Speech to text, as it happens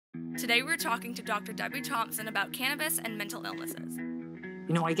Today we're talking to Dr. Deborah Thompson about cannabis and mental illnesses.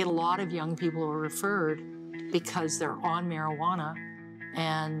 You know, I get a lot of young people who are referred because they're on marijuana,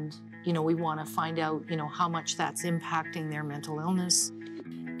 and, you know, we want to find out, you know, how much that's impacting their mental illness.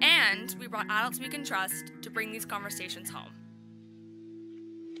 And we brought adults we can trust to bring these conversations home.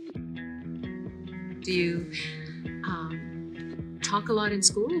 Do you talk a lot in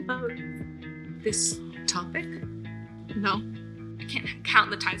school about this topic? No. I can't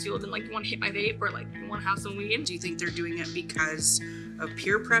count the times people have been like, you want to hit my vape, or like, you want to have some weed. Do you think they're doing it because of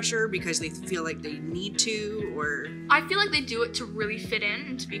peer pressure, because they feel like they need to, or? I feel like they do it to really fit in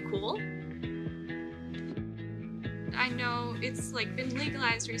and to be cool. I know it's like been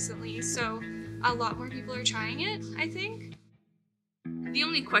legalized recently, so a lot more people are trying it, I think. The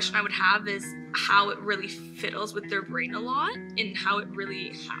only question I would have is how it really fiddles with their brain a lot and how it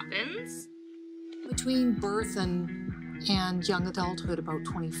really happens. Between birth and young adulthood, about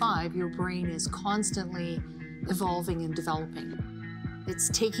 25, your brain is constantly evolving and developing. It's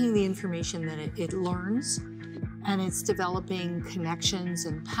taking the information that it learns, and it's developing connections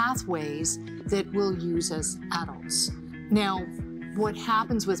and pathways that we'll use as adults. Now, what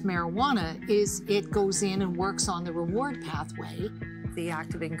happens with marijuana is it goes in and works on the reward pathway. The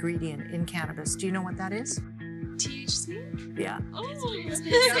active ingredient in cannabis, do you know what that is? THC? Yeah. Oh,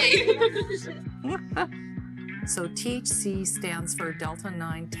 So THC stands for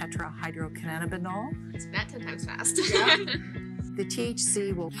delta-9 tetrahydrocannabinol. It's about 10 times fast. The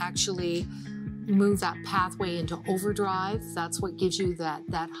THC will actually move that pathway into overdrive. That's what gives you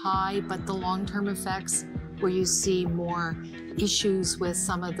that high, but the long-term effects where you see more issues with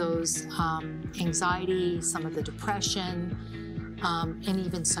some of those anxiety, some of the depression, and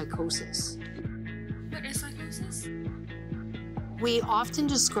even psychosis. What is psychosis? We often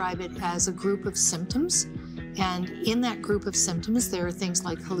describe it as a group of symptoms. And in that group of symptoms, there are things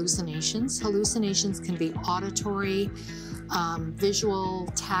like hallucinations. Hallucinations can be auditory, visual,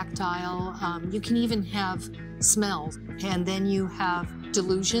 tactile. You can even have smells. And then you have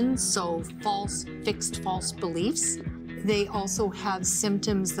delusions, so fixed false beliefs. They also have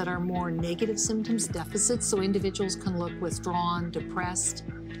symptoms that are more negative symptoms, deficits, so individuals can look withdrawn, depressed.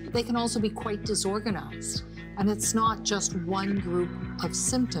 They can also be quite disorganized. And it's not just one group of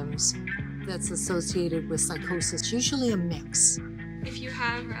symptoms that's associated with psychosis, usually a mix. If you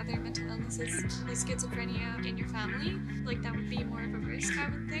have other mental illnesses like schizophrenia in your family, like that would be more of a risk, I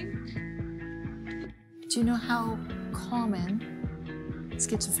would think. Do you know how common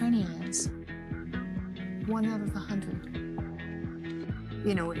schizophrenia is? 1 out of 100.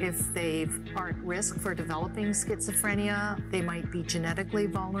 You know, if they are at risk for developing schizophrenia, they might be genetically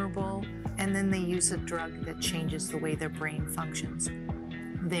vulnerable, and then they use a drug that changes the way their brain functions.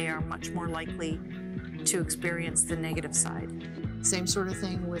 They are much more likely to experience the negative side. Same sort of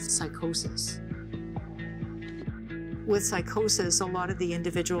thing with psychosis. With psychosis, a lot of the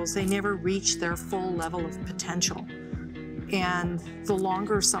individuals, they never reach their full level of potential. And the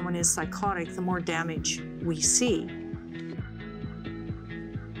longer someone is psychotic, the more damage we see.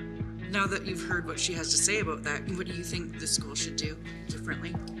 Now that you've heard what she has to say about that, what do you think the school should do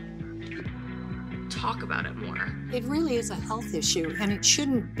differently? Talk about it more. It really is a health issue, and it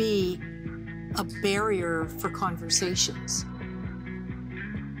shouldn't be a barrier for conversations.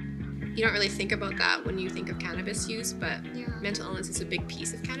 You don't really think about that when you think of cannabis use, but Yeah. mental illness is a big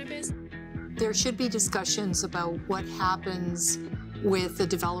piece of cannabis. There should be discussions about what happens with a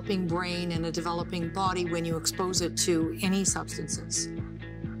developing brain and a developing body when you expose it to any substances.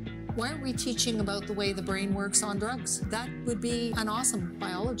 Why aren't we teaching about the way the brain works on drugs? That would be an awesome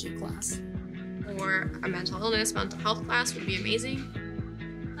biology class. Or a mental illness, mental health class would be amazing.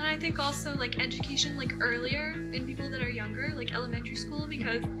 And I think also like education like earlier in people that are younger, like elementary school,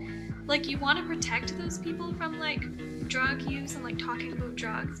 because like you want to protect those people from like drug use and like talking about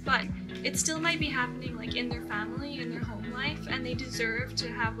drugs, but it still might be happening like in their family, in their home life, and they deserve to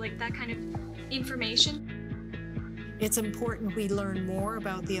have like that kind of information. It's important we learn more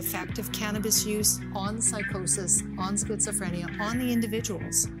about the effect of cannabis use on psychosis, on schizophrenia, on the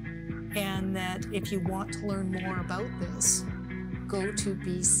individuals. And that if you want to learn more about this, go to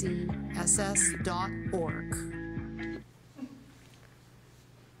bcss.org.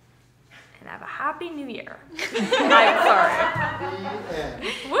 And have a happy new year. I'm sorry.